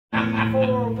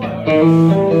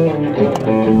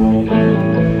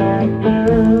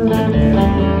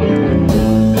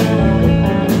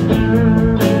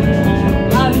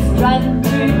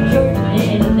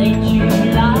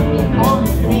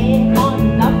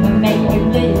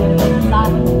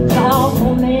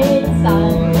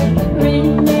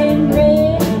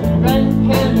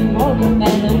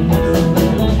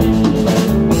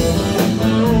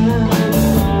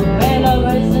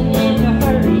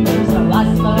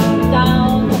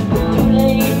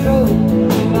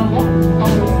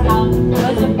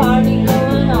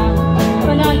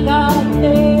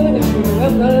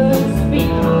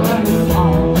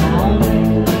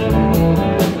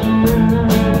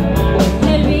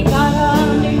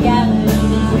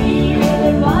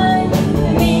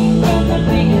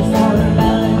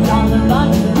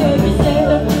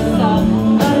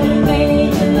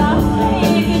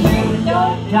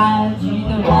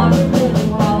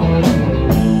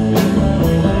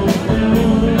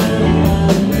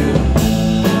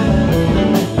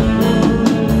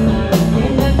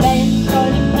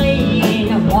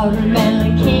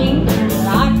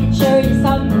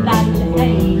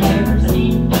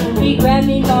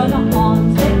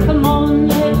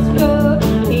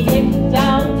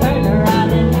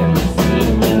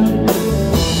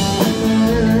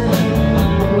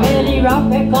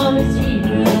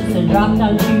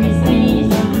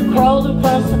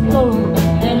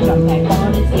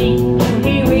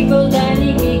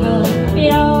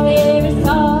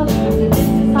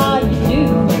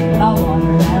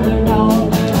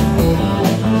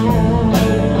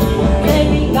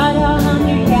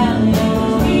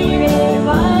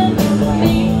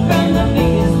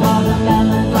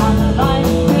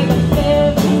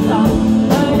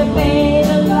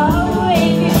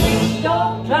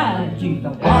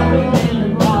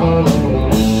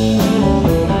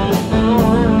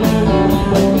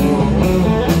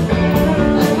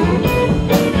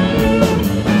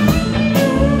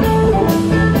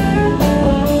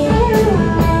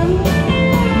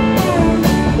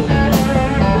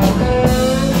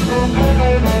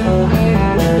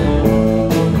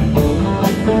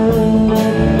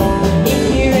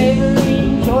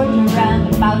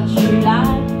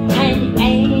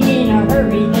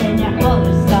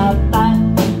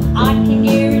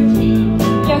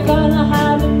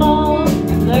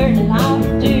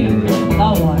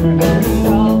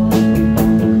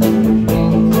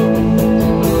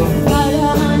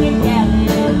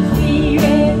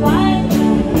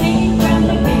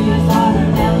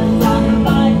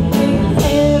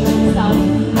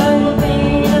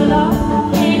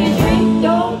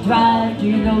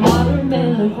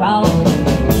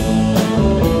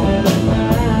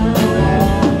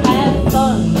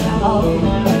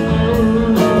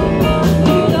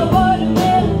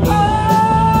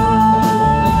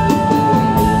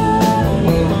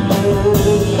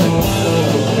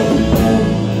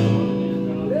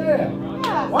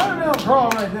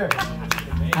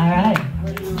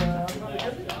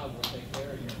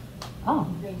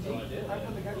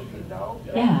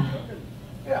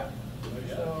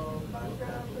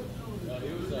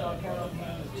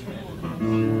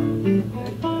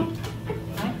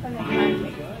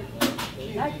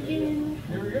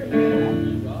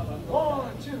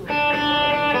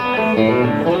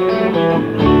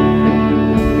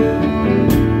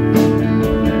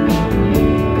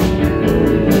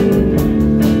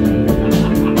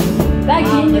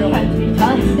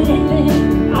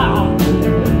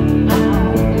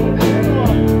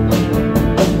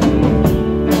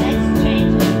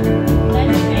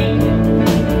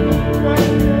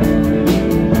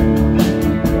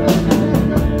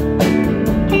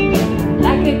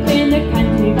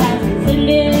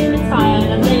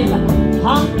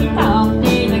Honky tonk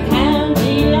in the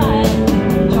county line.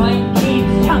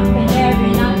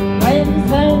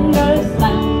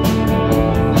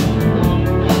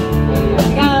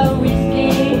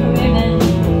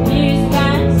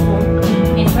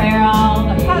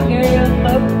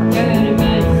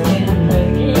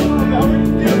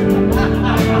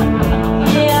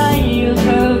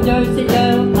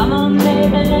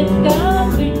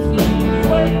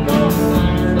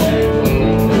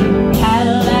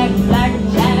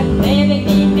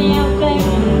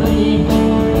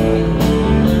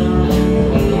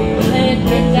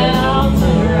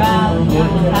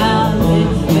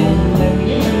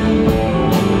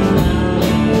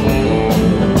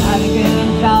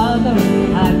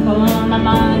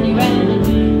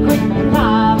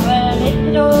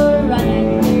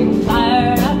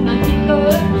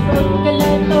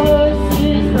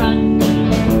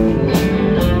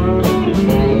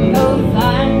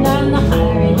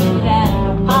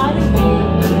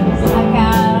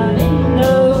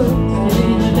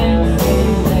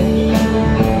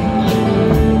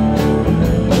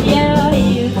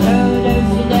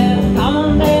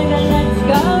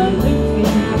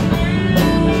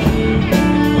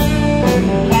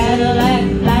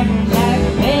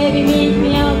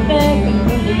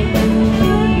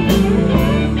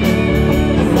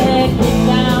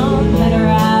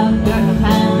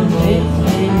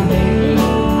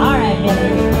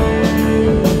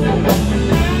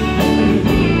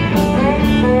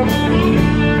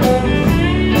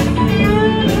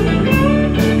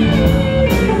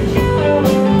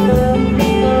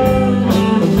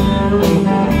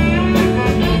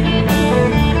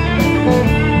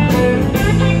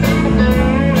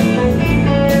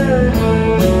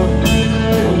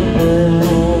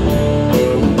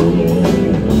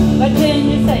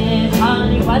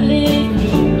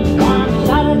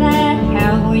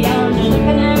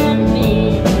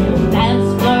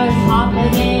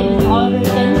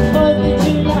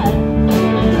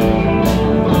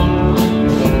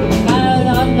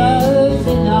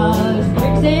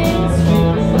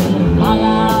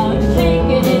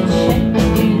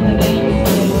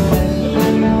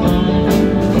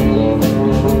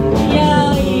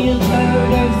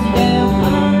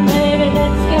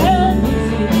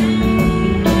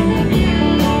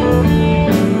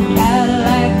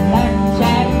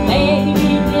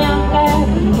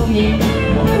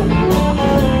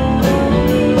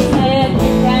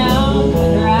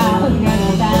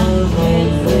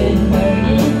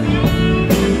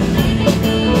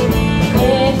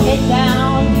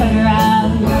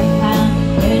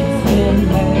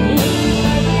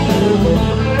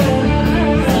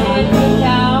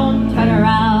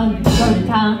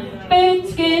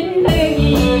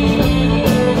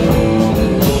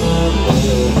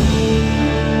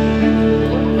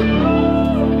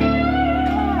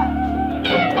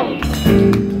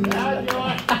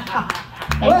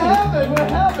 happened? What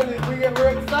happened? We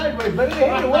went sideways, but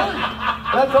hey, it worked.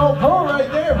 That's all pull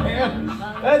right there, man.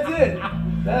 That's it.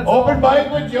 That's open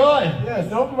mic with joy.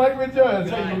 Yes, open mic with joy.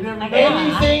 That's right. You never know.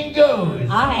 Anything goes.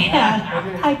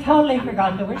 I totally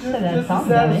forgot the words to that just song. to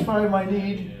satisfy my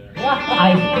need. There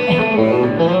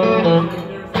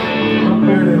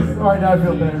it is. All right, now I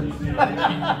feel better.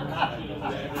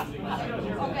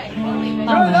 Joy,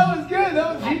 that was good.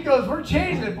 She goes, we're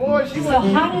changing it, boy. So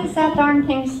how does that darn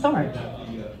thing start?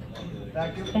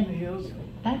 Back in from the heels.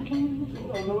 Back in.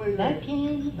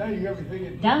 Now you got me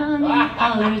thinking. Down in the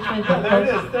colors with the There it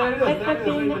is. back up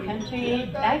in the country,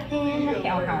 back in the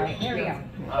all right, here we go.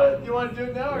 You want to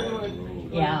do it now or do it?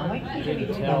 Yeah, we can do it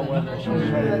Tell together. whether she's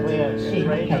ready to play it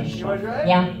straight. You want to try it?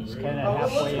 Yeah. It's kind of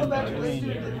Let's halfway go in back. Let's between do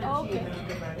here. it.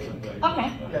 Okay.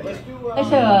 Yeah, let's do So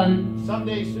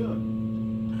Someday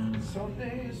soon.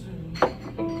 someday soon.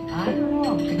 I don't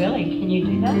know, Billy, can you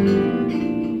do that?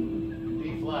 B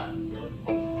flat.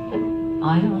 I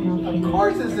don't know. Of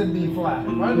course it's in B flat.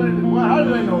 How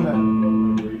did I know that? I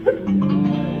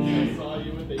saw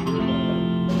you with the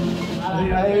I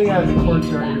think I have the chord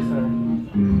chart here, sir.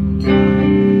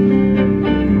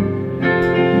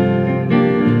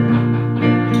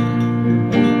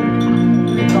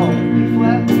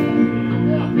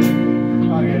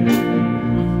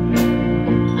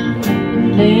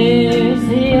 There's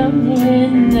a young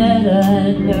man that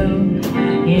I know,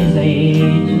 his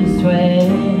age is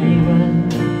 21.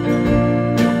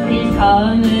 He's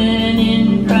coming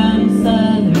in from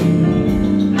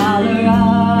southern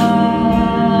Colorado,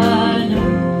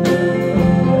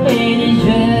 and he's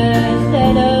dressed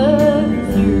out of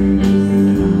his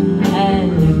service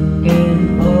and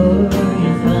looking for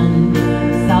his fun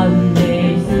someday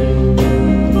soon.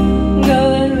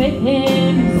 Going with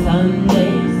him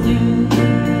someday soon.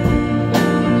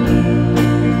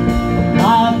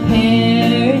 My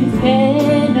parents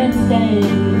can't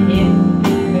understand him,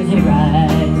 'cause he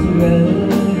rides a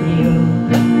rodeo.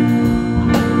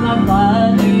 My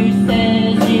father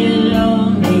says he'll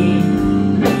only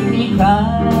be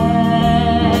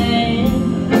crying.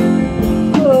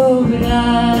 Oh, but I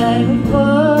would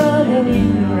follow him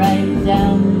right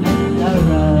down the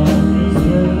roughest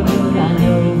road I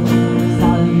know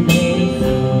someday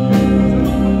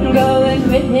soon. Going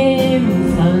with him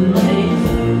someday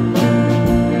soon.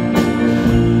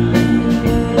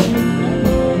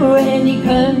 When he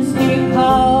comes to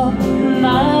call,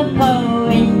 my pa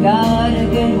ain't got a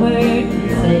good word to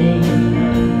say.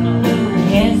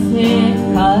 Yes, it's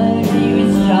 'cause he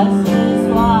was just as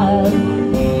wild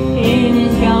in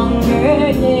his younger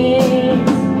days.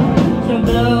 To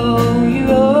blow you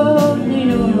only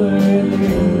over,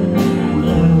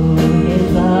 blow his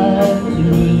love to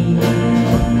me.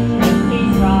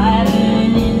 He's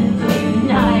driving into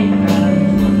night from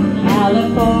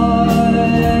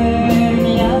California,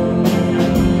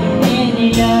 and he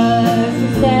loves to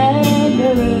stand the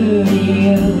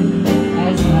rodeo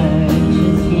as much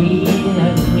as he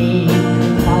loves me.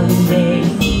 Someday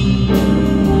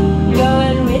soon,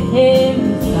 going with him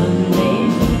someday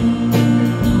soon.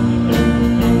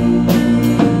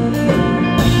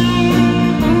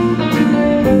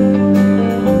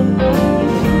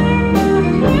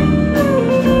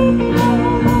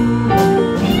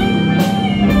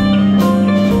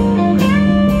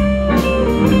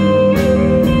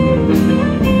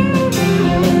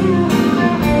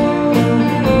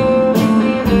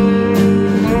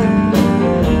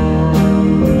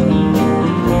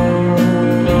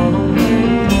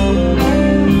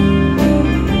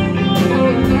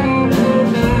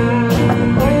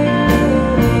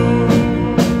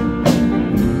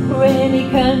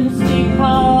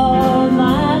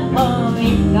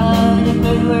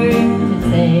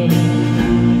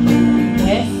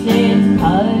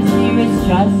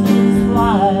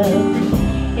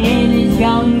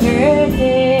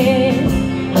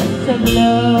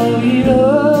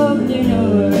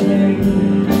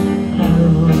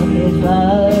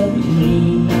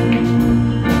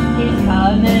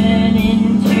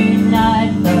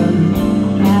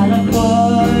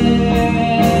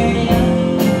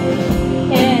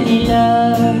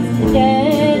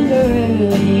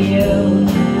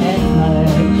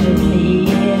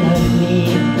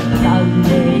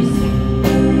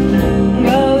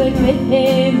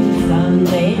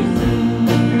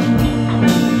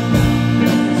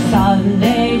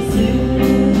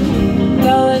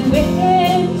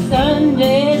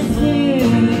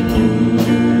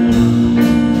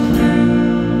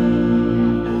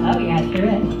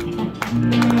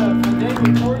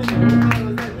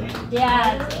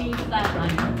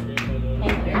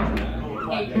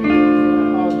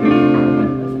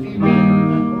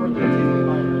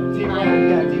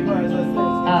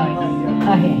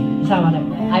 not what I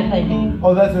play. I play it.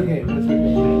 Oh, that's okay. That's okay.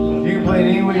 You can play it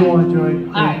any way you want, Joey.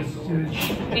 All right.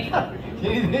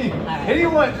 Anything you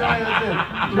want, Joey. That's it.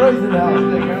 Joey's in the house.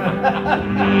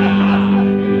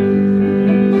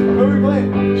 What are we playing?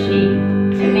 G.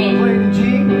 We're playing the G.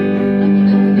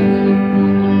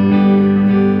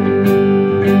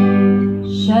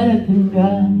 Shut up and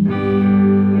drive.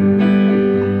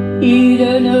 You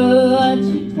don't know what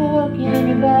you're talking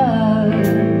about.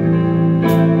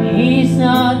 He's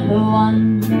not the one.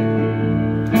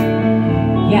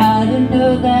 Gotta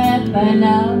know that by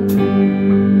now.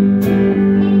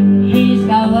 He's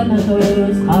got one of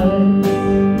those hearts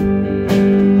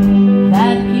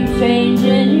that keeps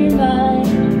changing your mind.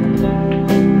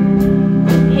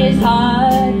 His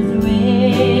heart is the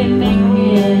way making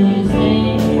you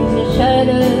sing. So shut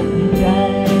up and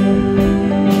drive.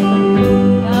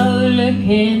 Don't look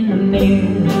in the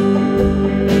mirror.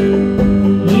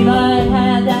 He might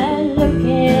have that look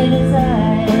in his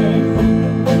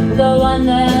eyes, the one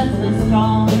that's so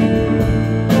strong.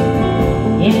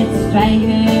 It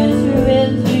strangles your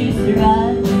will to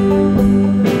survive.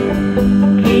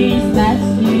 He's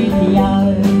matched to the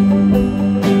hour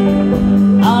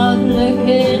of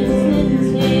looking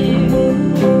into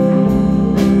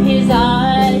his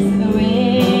eyes, the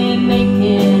way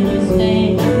making you stay.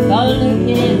 Don't look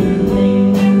in the mirror.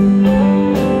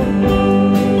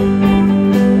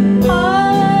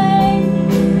 I'm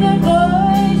the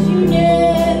voice you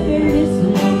never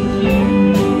listened to.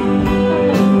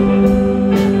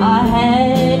 I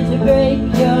had to break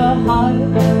your heart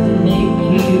to make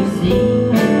you see.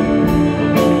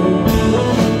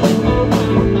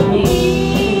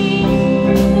 He's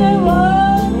the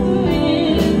one who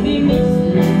will be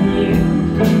missing you,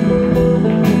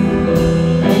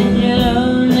 and you'll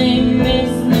only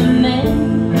miss the man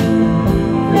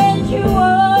that you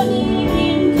wanted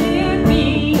him to be.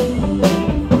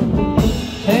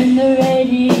 Turn the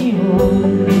radio on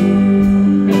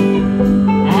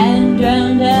and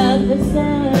drown out the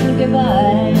sound of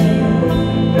goodbye,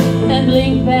 and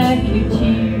blink back your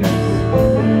tears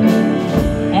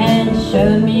and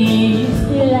show me you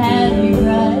still have your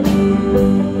right,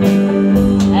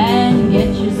 and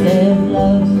get yourself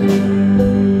lost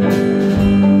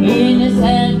in a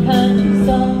sad country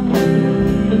song.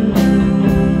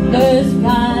 Those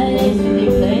guys they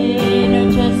play know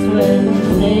just what to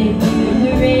say through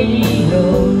the radio.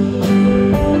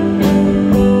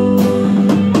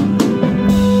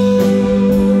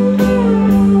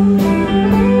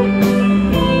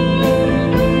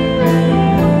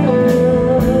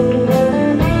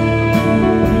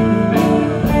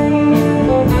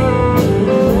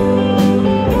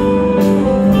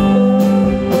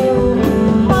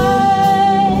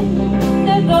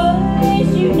 The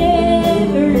voice you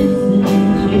never listened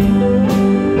to.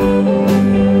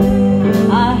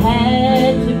 I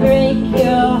had to break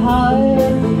your heart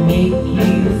to make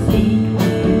you see.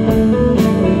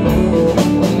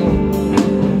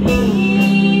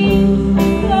 He's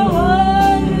the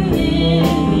one who will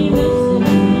be missing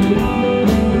you.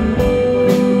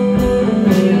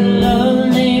 You'll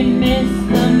only miss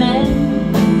the man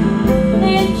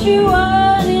that you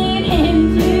wanted him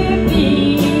to be.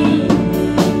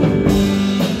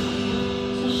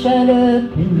 So shut up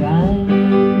and drive.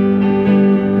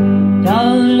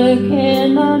 Don't look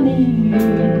in the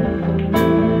mirror.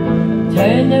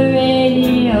 Turn the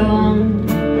radio on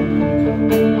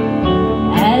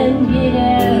and get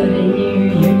out of here.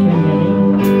 Your turn,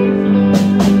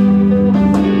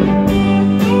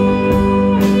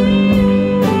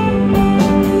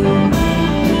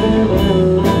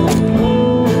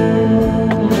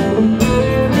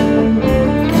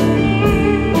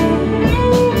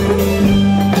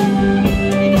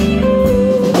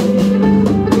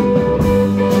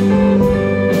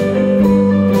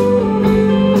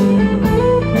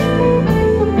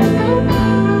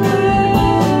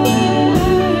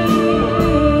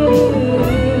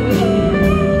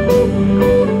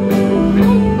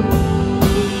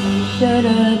 shut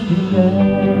up and drive.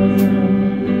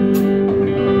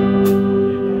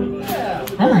 Yeah,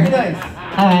 very nice.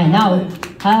 All right, now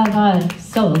how about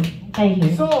soul? Thank you.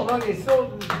 Sold, okay,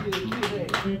 sold.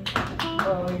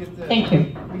 Thank you.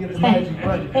 We get a magic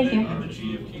budget. Thank you. The G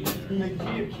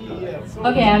of key, yeah. Sold.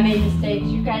 Okay, I made mistakes.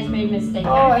 You guys made mistakes.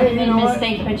 Oh, hey, I you made know what?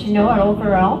 mistakes, but you know what?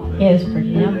 Overall, it was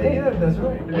pretty damn good. Yeah, that's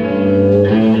right.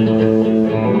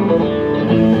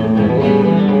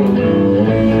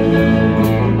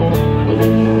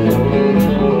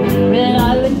 Well,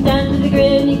 I went down to the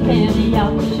Granny County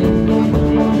auction,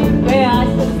 where I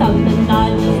saw something I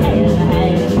just had to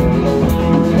have.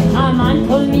 My mom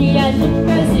told me I should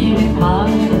pursue the car.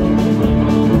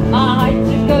 My heart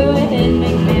said go ahead and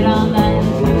make it on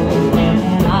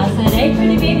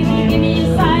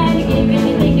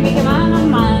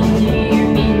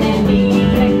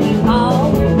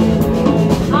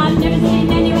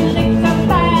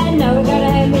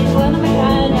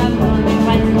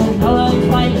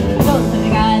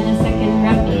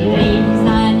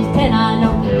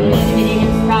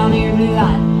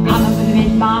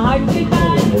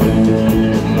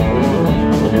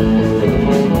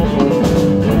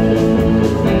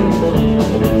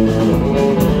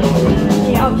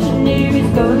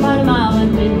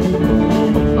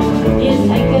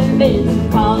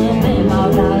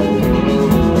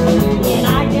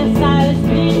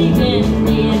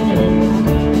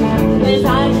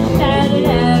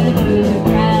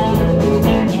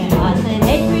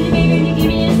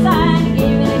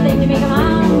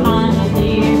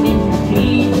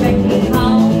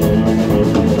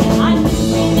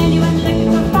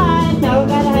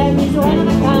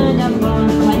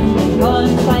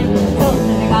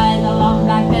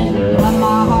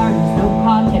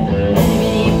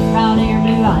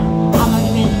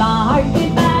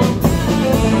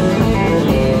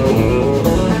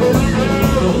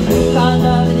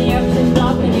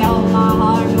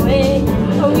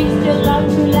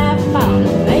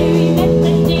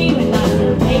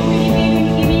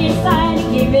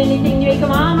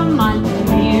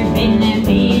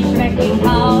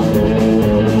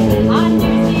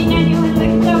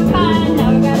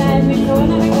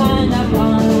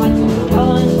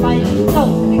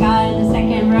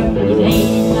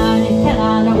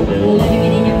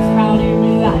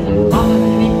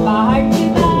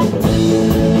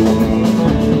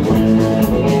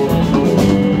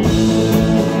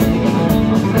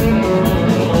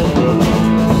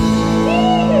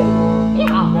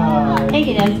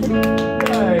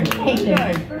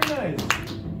very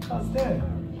nice. Outstanding.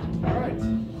 All right. Which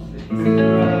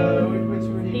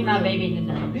one? Be my baby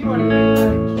tonight. Be my key of A.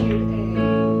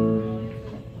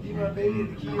 Be my baby in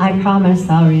the key of I A. promise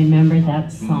I'll remember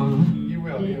that song. You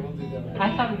will. Yeah, we'll do that. I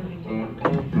thought we were doing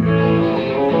that.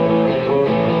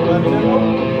 Tempo?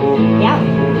 Yeah.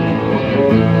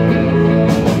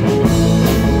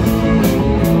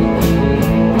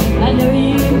 I know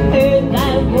you heard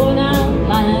that one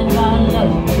outline about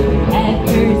love at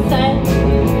first sight.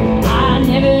 I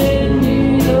never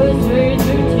knew those words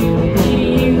were true to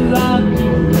you out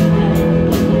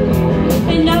tonight.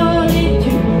 And all it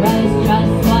took was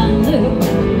just one look,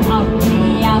 knocked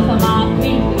me off of my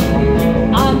feet.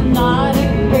 I'm not a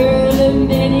girl of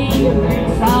many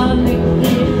words, I'll make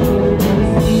it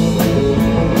sweet.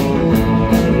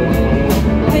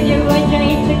 But you ain't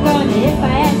gonna if I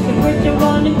ask you would you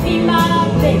wanna be my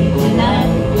baby tonight?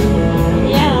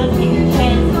 Yeah, I'll take a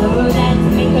chance, slow dance,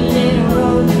 make a little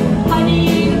road. Honey,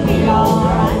 you'll be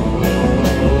alright.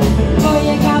 Boy,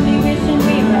 you got me wishing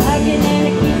we were hugging and a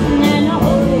kissing and a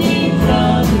holding each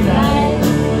other tight.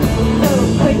 So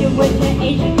would you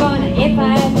ain't you gonna if I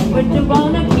ask you would you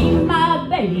wanna be my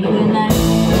baby tonight?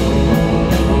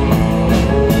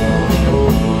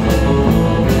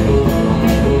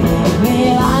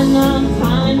 Well, I know I'm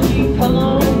trying to come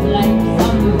on like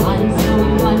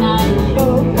someone I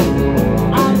show.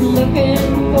 I'm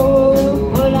looking for a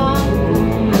full-on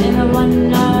and a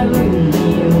one-night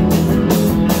rodeo.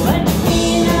 What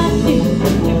can I do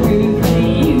to prove to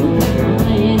you?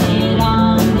 Laying it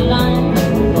on the line.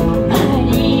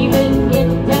 I'd even get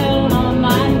down on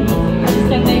my knees just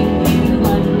to make you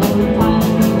one more time.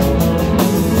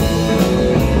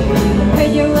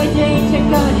 Could you ain't you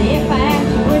gonna if I ask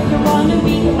you would you wanna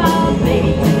be my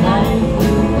baby tonight?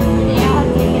 Yeah, I'll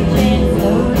take a chance,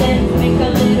 slow dance, make a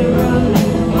little road.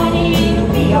 Honey, it'll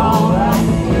be alright.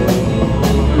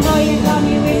 Boy, you got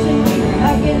me wishing we were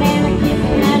hugging and a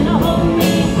kissing and a holding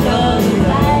each other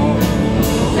tight.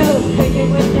 So could you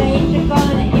ain't you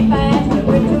gonna if I ask you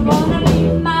would you wanna be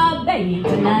my baby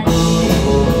tonight?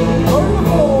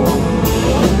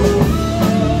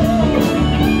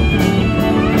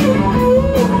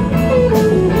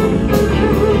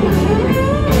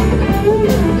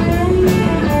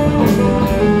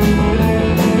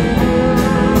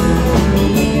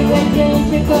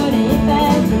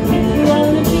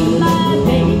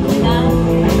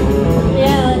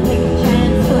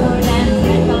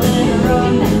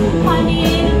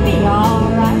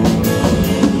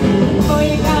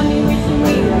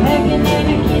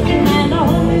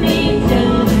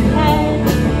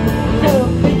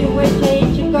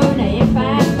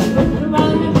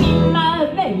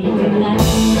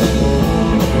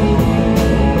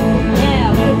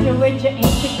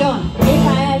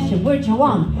 Would you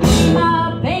want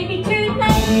my baby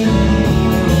tonight?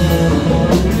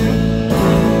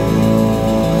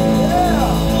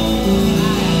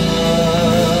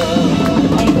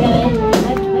 Hey Billy,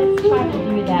 let's try to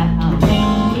do that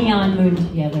neon moon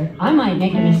together. I might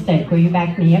make a mistake. Will you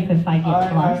back me up if I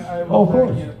get close? Oh, of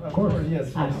course,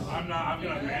 yes. I'm gonna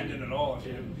abandon it all if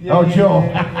you. Oh, Joe.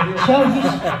 Joe, you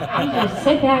just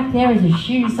sit back there with your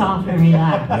shoes off and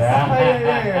relax.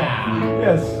 Yeah.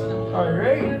 Yes. All right,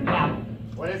 ready? Yeah.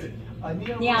 What is it?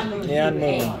 Neon moon. Neon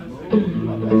moon.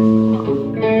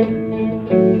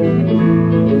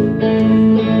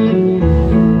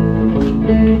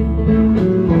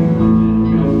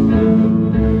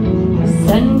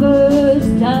 Sun goes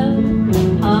down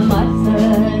on my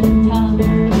southern town.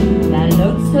 That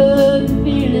looks of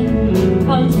feeling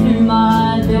comes through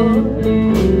my door.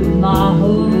 My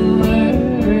whole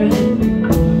world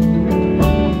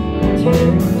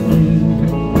turns blue.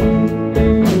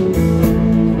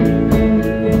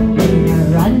 In a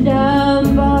rundown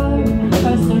bar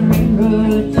across the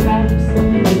railroad tracks,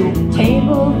 at a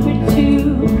table for two,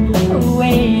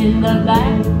 away in the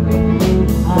back,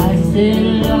 I sit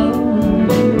alone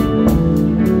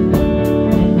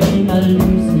and dream of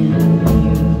losing you.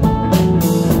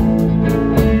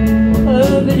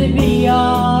 Oh, but it'd be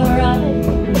alright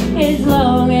as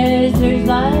long as there's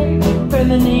light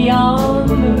from a neon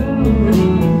moon.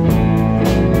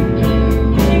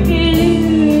 If you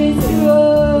lose the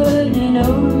one and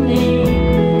only,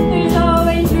 there's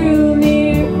always room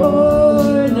here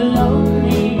for the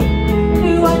lonely to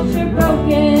watch your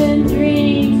broken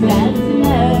dreams dancing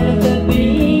out the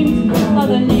beams of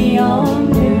the neon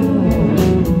moon.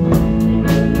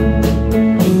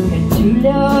 Think of two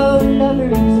lone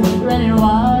lovers running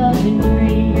wild and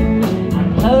free. I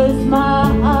close my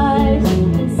eyes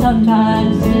and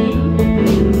sometimes see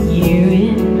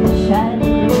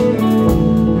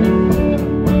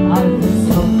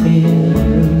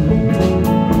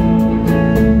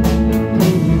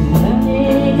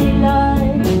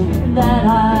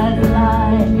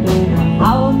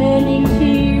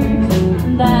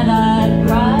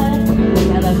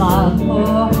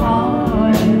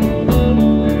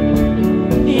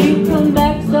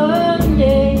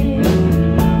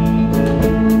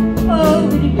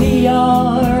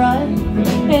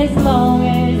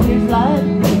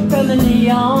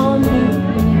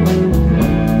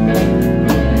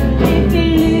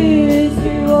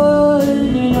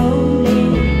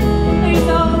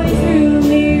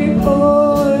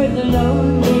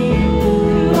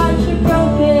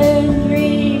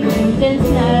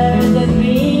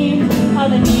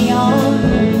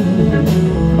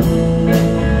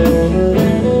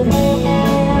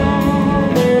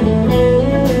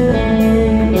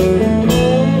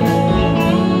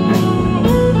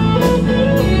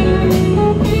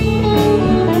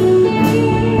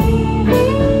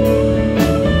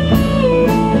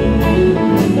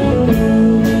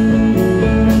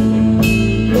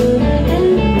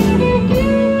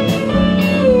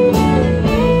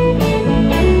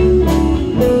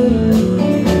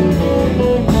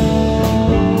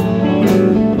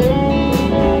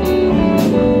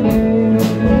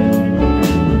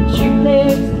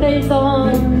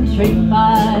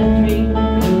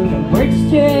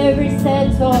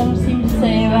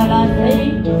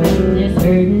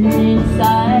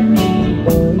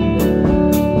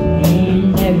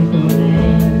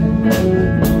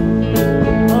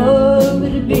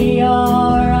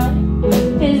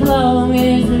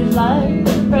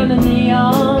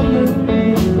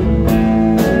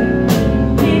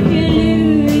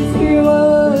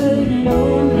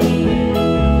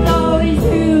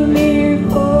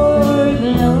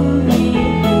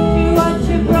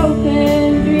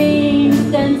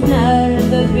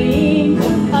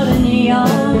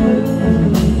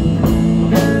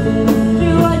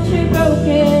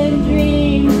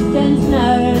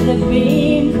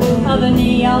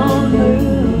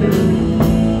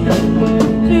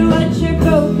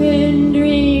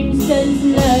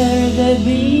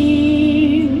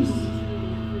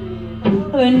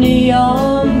a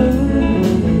neon moon.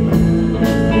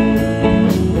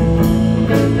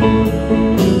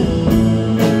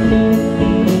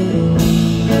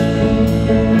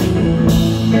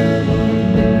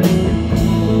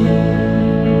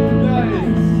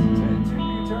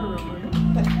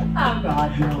 Oh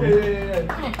God, no.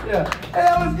 Yeah. Hey,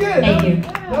 that was good. Thank you.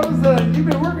 That was, you've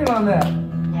been working on that.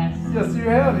 Yes. Yes, you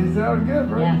have. He sounded good,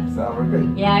 bro. Yeah. Sounded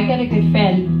good. Yeah, I got a good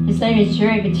friend. His name is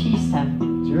Jerry Batista.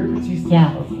 Jerry Batista.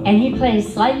 Yeah, and he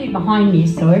plays slightly behind me,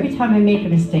 so every time I make a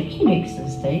mistake, he makes a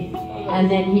mistake. And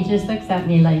then he just looks at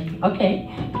me like, okay,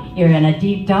 you're in a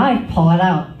deep dive, pull it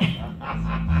out.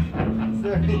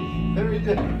 Very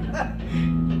good.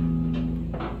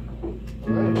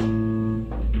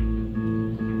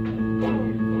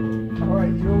 All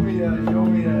right, you owe me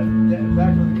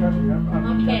back to the country.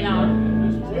 Okay, now.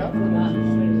 Yeah.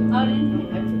 Oh,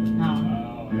 didn't no.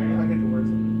 I'll get the words.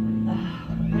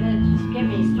 Just get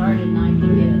me started and I can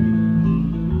get it.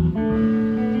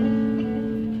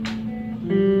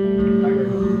 I gotta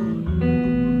go.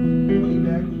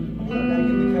 Back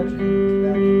in the country.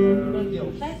 Back in the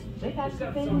hills. We got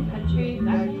some in the country.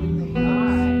 Back in the hills. All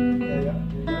right. Yeah.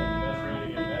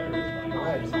 All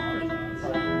right.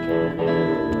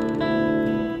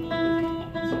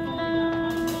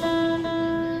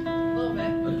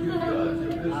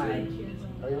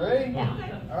 Are you ready? Yeah.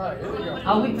 All right, here we go.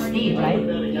 Oh, we Steve, right?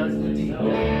 Yeah, it's the D. All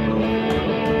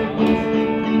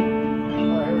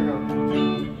right, here we go.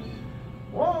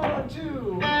 1,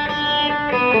 2.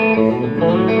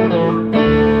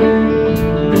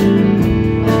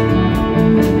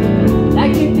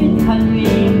 Back in the country,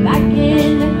 back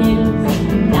in the hills,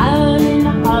 down in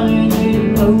the hollers where the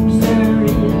folks are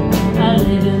real. I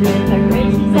living with the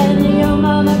Gracies and the old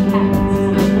mama cats,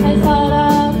 and sawed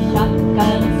off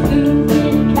shotguns, spoons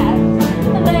and cats.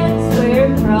 And that's where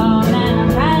I'm from, and I'm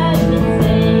proud to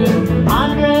say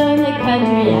I'm from the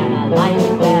country and I like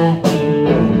it that way.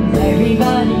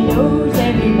 Everybody knows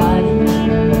everybody,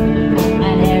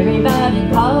 and everybody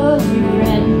calls you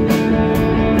friend.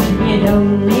 You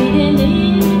don't need an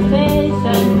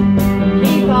invitation,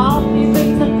 keep off your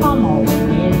boots and come on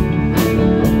in.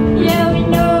 Yeah, we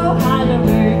know how to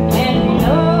work and we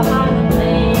know how to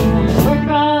play. We're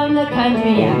from the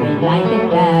country and we like it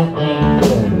that way.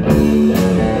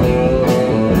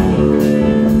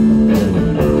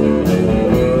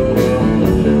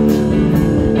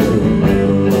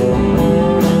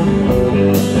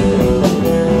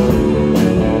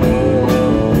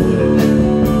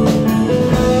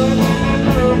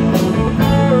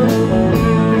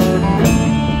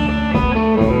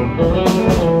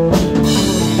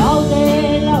 All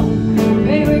day long,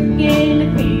 we work in the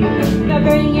field, to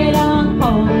bring it on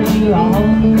home to a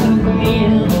home cooked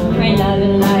meal. We love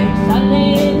it like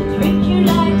Sunday and treat you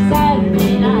like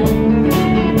Saturday night.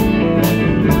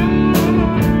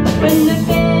 When the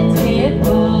beds get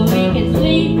full, we can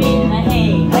sleep in the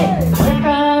hay. Hey, we're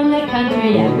from the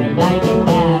country and we like it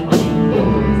that way.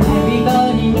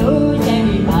 Everybody knows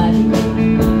everybody,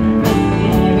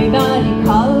 and everybody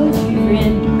calls you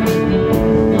friend.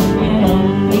 You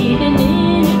don't need an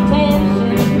invitation,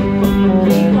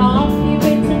 keep off your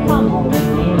boots and come on in.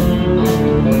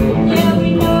 Yeah, we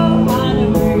know how to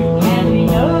work and we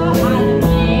know how to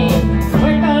play.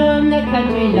 We're from the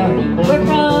country, Lordy, we're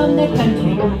from the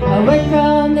country, we're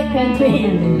from the country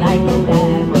and we like it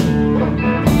that way.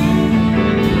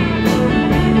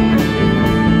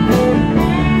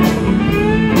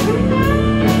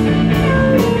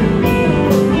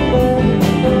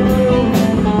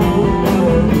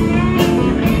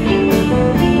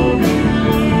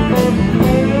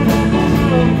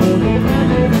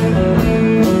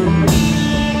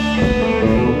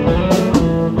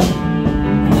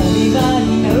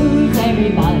 Everybody knows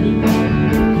everybody,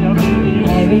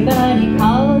 everybody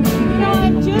calls you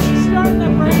friend. Just starting to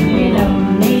break You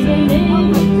don't need an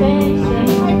invitation,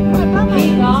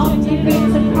 keep off your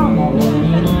boots and come on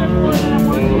in.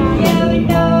 Yeah, we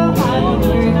know how to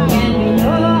work and we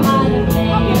know how to play.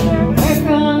 We're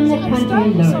from the country,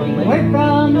 Lordy, we're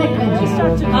from the country,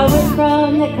 we're from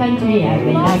the country and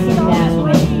we like it that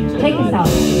way. Take us out.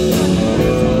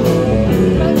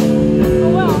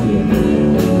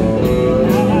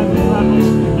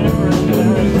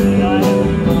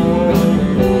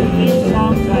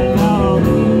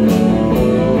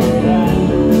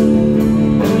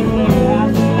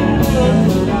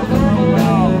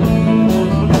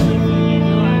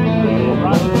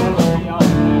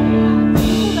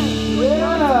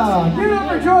 Yeah. Give it up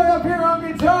for Joy up here on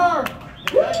guitar.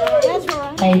 That's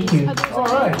right. Thank you. All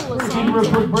right. We're going to take a real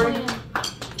quick break.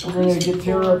 We're gonna get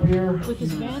Tara up here. With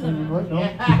his band and What? No. we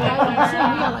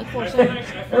got like 4 seconds.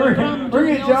 We're gonna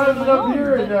get Jonathan up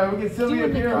here and we get Sylvia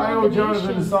up here. I owe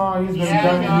Jonathan a song. He's been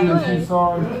trying to do this new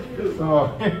song.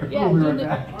 So Yeah, we'll be right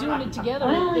back. doing it together.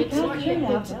 It's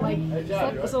like it's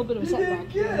a little bit of a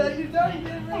setback. You did good. You did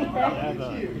really well.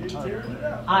 You're tearing it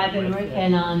up. I've been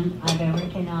working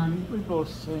on. We both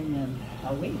sing and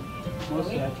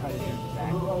mostly I try to do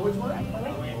back Which one?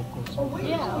 vocals.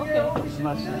 Yeah, okay. It's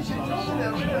less than songs.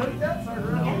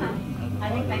 I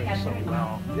think that got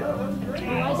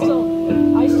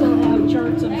through. I still have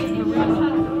charts and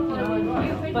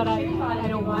arena, but I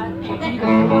don't want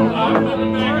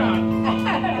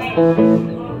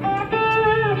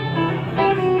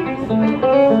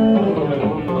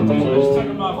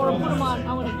or put them on.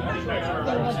 I want to get an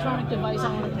electronic device.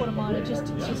 I want to put them on it just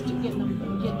to getting them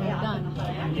done.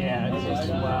 Yeah, it's just,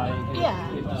 well, you Yeah.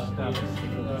 get the stuff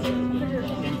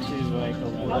into like a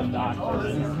little doctor.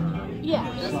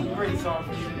 Yeah. This is a great song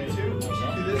for you too. You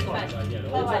should do this one.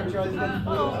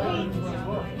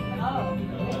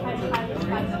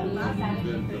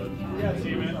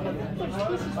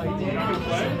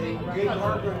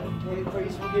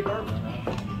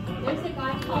 There's a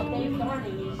guy called Dave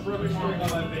Dorning.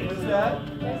 What's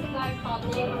that? There's a guy called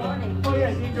Dave Dorning. Oh yeah,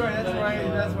 you joined.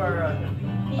 That's where.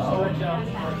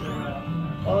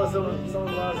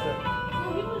 Someone lost it.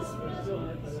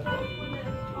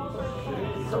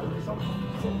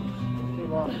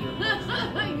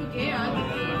 You can.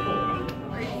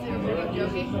 Are you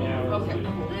joking? Okay.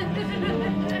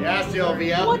 Yeah,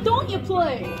 Sylvia. What don't you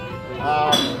play?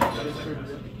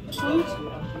 Flute?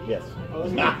 Yes.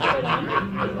 Play now?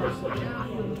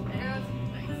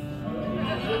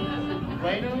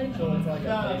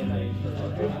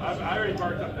 I already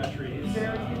marked up that tree.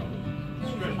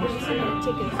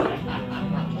 Tickets. I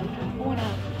want to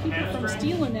keep it from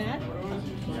stealing that,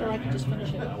 so I can just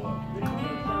finish it.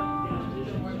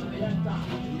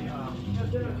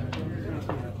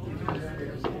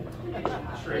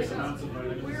 Trace amounts of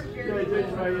money.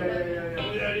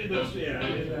 Yeah, I did this. Yeah, I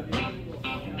did that.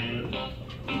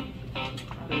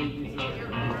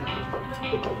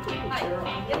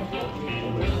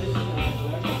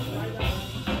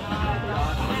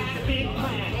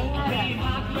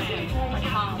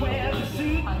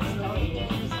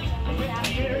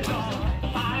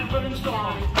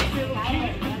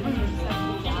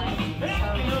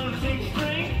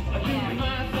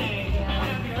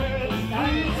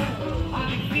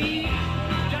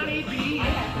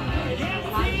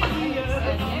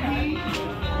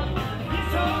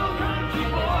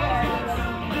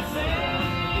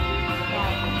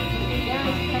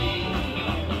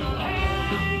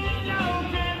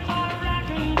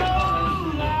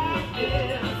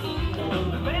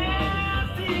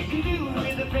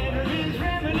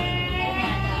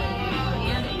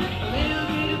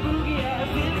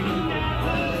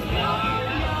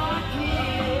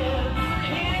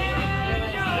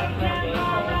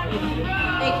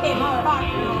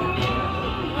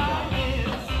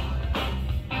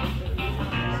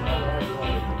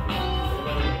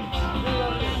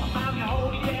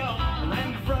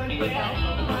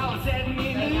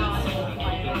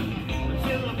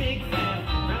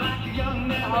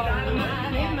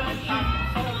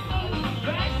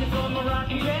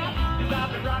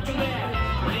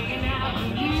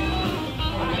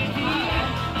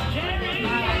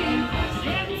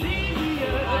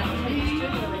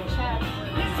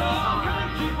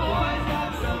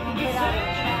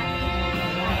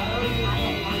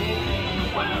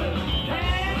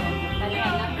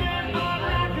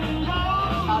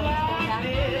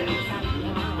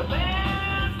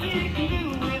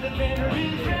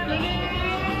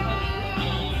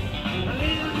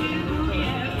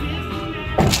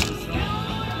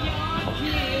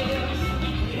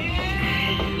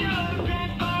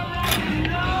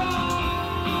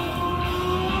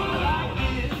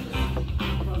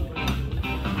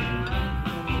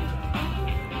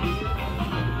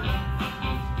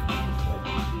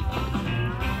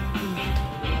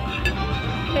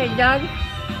 Hey, Doug,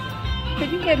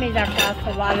 could you give me that glass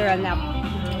of water and that?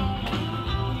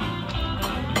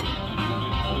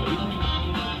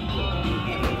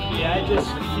 Yeah, just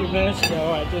a few minutes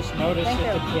ago, I just noticed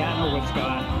that the piano was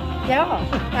gone.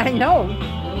 Yeah, I know.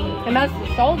 They must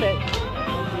have sold it.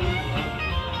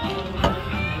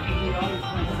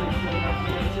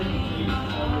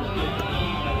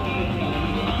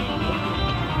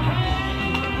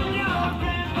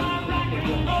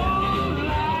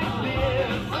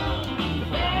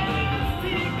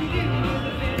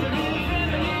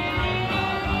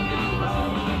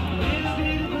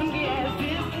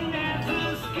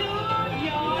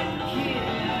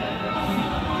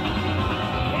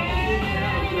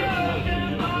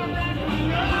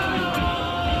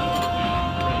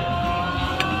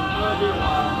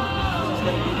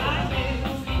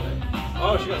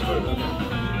 Oh, she got food.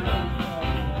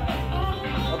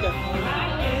 Okay. Okay.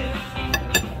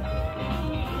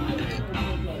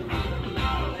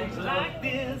 Like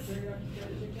this.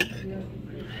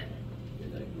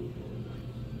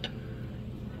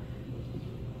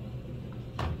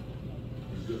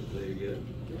 Good, there you go.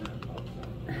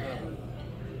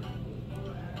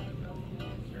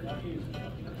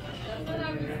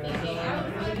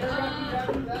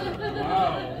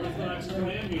 Wow, where's the next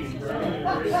command meeting?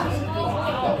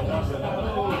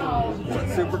 Is it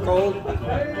super cold?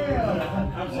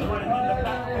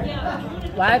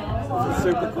 What? Is it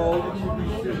super cold?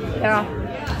 Yeah.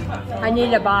 I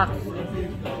need a box.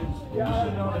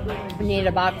 I need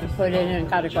a box to put in and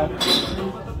gotta go.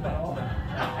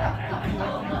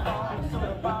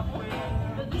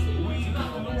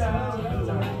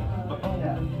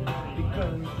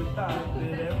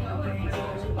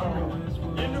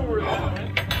 You knew where that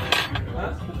went.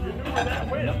 Huh? You knew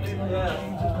where that went. Yeah.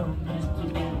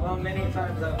 Well, many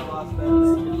times I've lost that.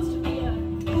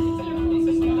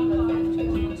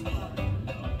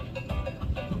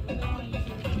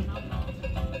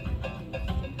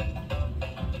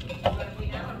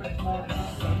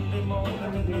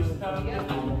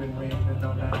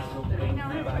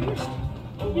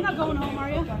 You're not going home, are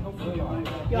you?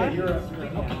 Yeah, you're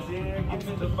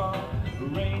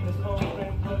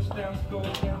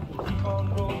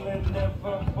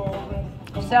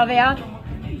Sylvia?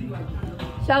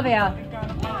 Sylvia,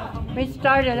 we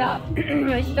started out.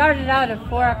 We started out at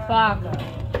 4 o'clock.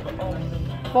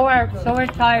 4, so we're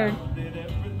tired.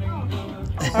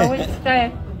 Or we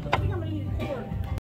stay.